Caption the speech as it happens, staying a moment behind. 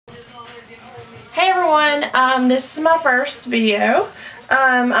everyone, this is my first video.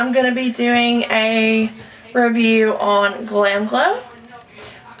 I'm going to be doing a review on Glam Glow.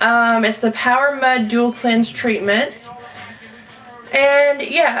 It's the Power Mud Dual Cleanse Treatment. And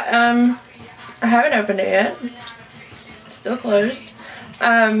yeah, I haven't opened it yet. Still closed.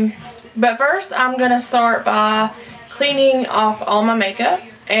 But first I'm going to start by cleaning off all my makeup.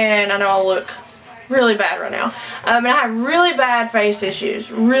 And I know I look really bad right now. And I have really bad face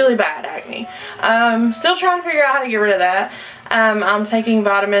issues. Really bad acne. Still trying to figure out how to get rid of that. I'm taking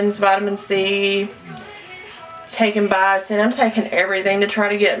vitamins, vitamin C, taking biotin. I'm taking everything to try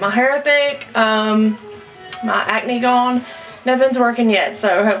to get my hair thick, my acne gone. Nothing's working yet,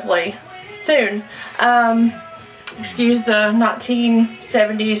 so hopefully soon. Excuse the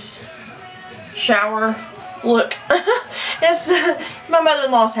 1970s shower look. It's my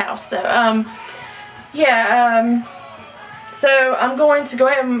mother-in-law's house, so yeah, so I'm going to go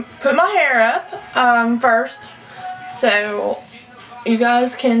ahead and put my hair up first, so you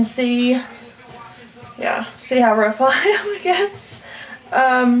guys can see, yeah, see how rough I am, I guess.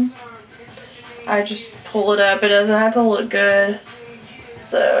 I just pull it up. It doesn't have to look good,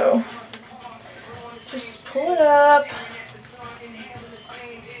 so just pull it up.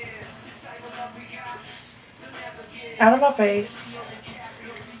 Out of my face.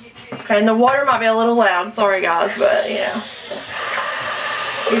 Okay, and the water might be a little loud, sorry guys, but you know.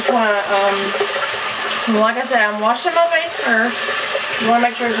 You just want to, like I said, I'm washing my face first. You want to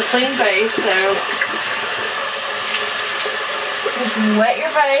make sure it's a clean face, so just wet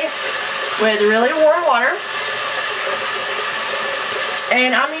your face with really warm water.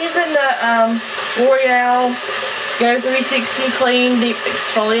 And I'm using the Loreal Go 360 Clean Deep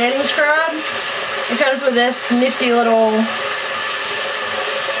Exfoliating Scrub. It comes with this nifty little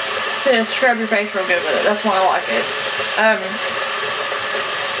to scrub your face real good with it. That's why I like it.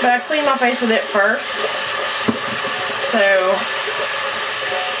 But I clean my face with it first. So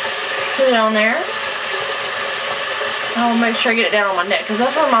put it on there. I'll make sure I get it down on my neck because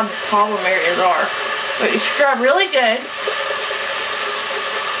that's where my problem areas are. But you scrub really good.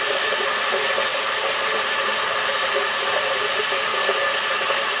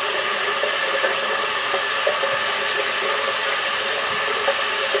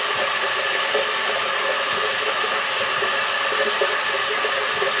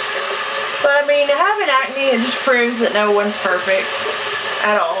 But I mean, having acne, it just proves that no one's perfect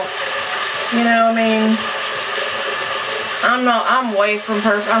at all. You know, I mean, I'm way from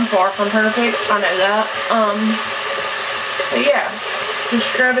perfect. I'm far from perfect. I know that. But yeah,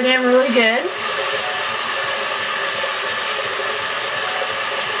 just scrub it in really good.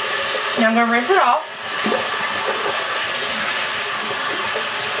 Now I'm gonna rinse it off.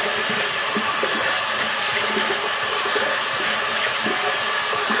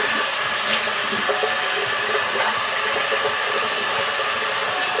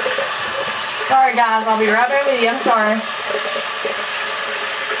 Sorry guys, I'll be right back with you. I'm sorry.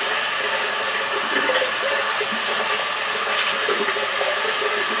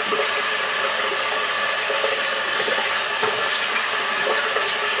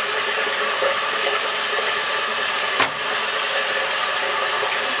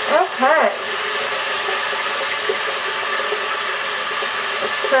 Okay.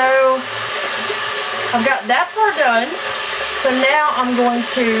 So I've got that part done. So now I'm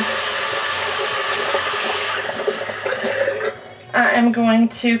going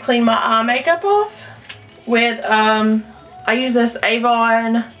to clean my eye makeup off with I use this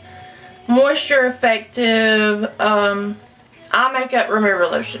Avon Moisture Effective eye makeup remover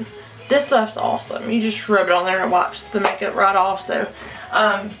lotion. This stuff's awesome. You just rub it on there and it wipes the makeup right off. So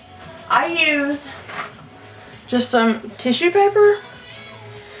I use just some tissue paper.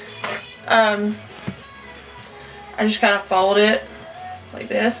 I just kind of fold it like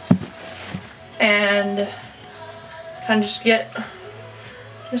this and kind of just get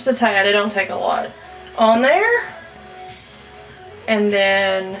just a tad. It don't take a lot on there, and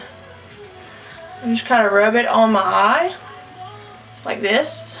then I just kind of rub it on my eye like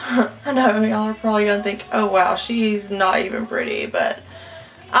this. I know y'all are probably gonna think, oh wow, she's not even pretty, but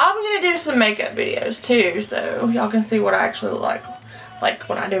I'm gonna do some makeup videos too, so y'all can see what I actually look like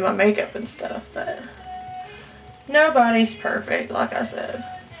when I do my makeup and stuff. But nobody's perfect, like I said.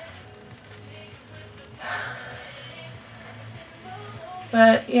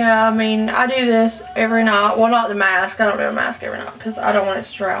 But yeah, I mean, I do this every night. Well, not the mask. I don't do a mask every night because I don't want it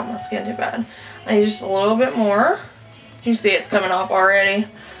to dry on my skin too bad. I need just a little bit more. You see it's coming off already.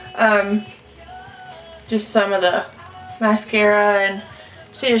 Just some of the mascara, and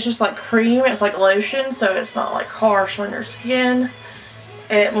see it's just like cream. It's like lotion, so it's not like harsh on your skin.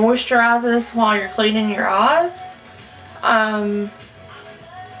 It moisturizes while you're cleaning your eyes.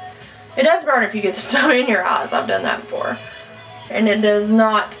 It does burn if you get the stuff in your eyes. I've done that before. And it does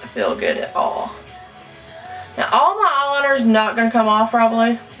not feel good at all. Now, all my eyeliner's not going to come off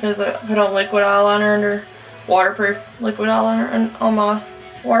probably, because I put on liquid eyeliner under waterproof liquid eyeliner on my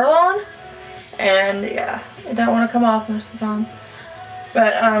waterline. And yeah, it don't want to come off most of the time.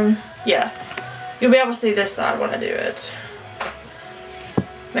 But yeah, you'll be able to see this side when I do it.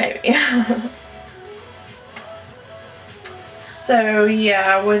 Maybe. So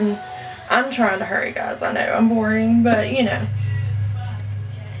yeah, I'm trying to hurry, guys. I know I'm boring, but you know,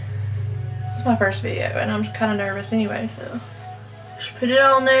 it's my first video and I'm kind of nervous anyway, so just put it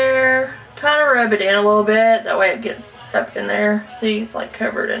on there, kind of rub it in a little bit, that way it gets up in there. See, it's like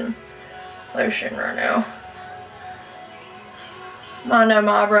covered in lotion right now. I know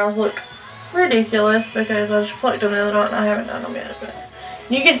my eyebrows look ridiculous because I just plucked them the other night and I haven't done them yet, but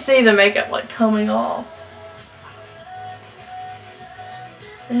you can see the makeup like coming off.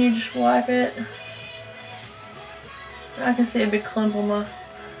 And you just wipe it. I can see a big clump on my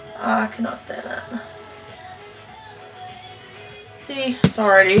eye. I cannot stand that. See, it's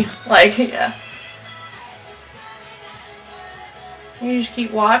already like, yeah. You just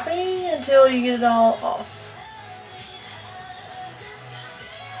keep wiping until you get it all off.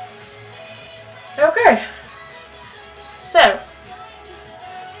 Okay. So,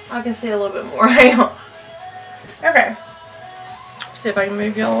 I can see a little bit more. Hang on. Okay. See if I can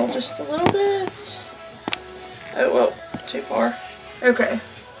move y'all just a little bit. Oh, well, too far. Okay.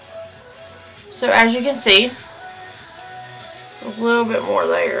 So as you can see, a little bit more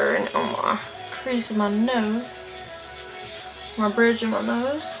there and on my crease of my nose. My bridge of my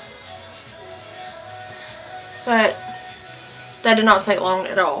nose. But that did not take long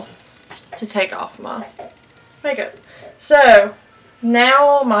at all to take off my makeup. So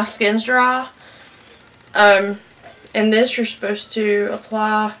now my skin's dry. And this you're supposed to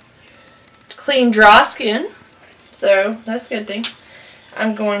apply to clean dry skin. So that's a good thing.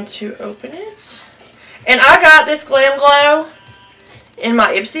 I'm going to open it. And I got this Glam Glow in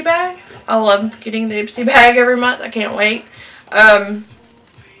my Ipsy bag. I love getting the Ipsy bag every month. I can't wait.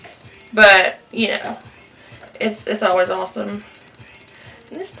 But, you know, it's always awesome.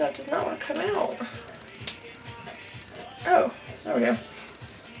 And this stuff does not want to come out. Oh, there we go.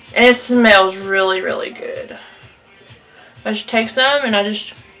 And it smells really, really good. I just take some and I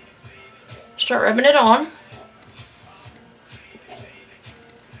just start rubbing it on.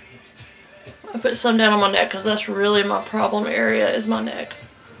 I put some down on my neck because that's really my problem area, is my neck.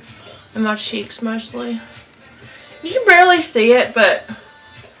 And my cheeks mostly. You can barely see it, but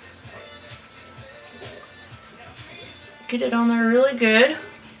get it on there really good.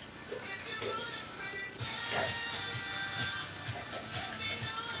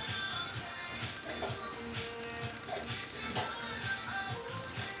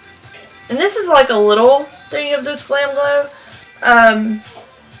 And this is like a little thing of this Glam Glow.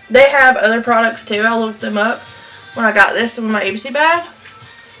 They have other products too. I looked them up when I got this in my Ipsy bag.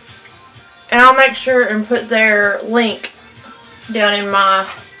 And I'll make sure and put their link down in my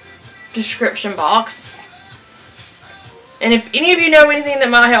description box. And if any of you know anything that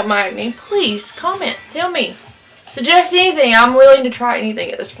might help my acne, please comment. Tell me. Suggest anything. I'm willing to try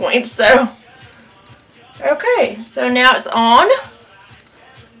anything at this point. So, okay. So now it's on.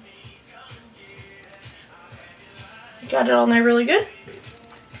 Got it on there really good.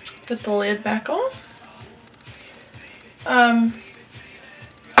 Put the lid back on. I'll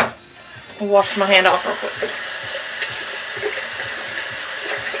wash my hand off real quick.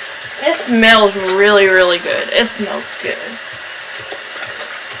 It smells really, really good. It smells good.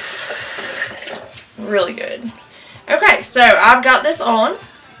 Really good. Okay, so I've got this on.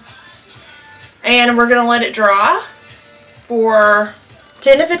 And we're going to let it dry for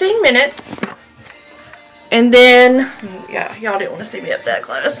 10 to 15 minutes. And then, yeah, y'all didn't want to see me up that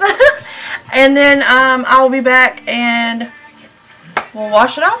close. And then I will be back and we'll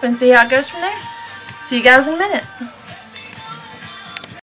wash it off and see how it goes from there. See you guys in a minute.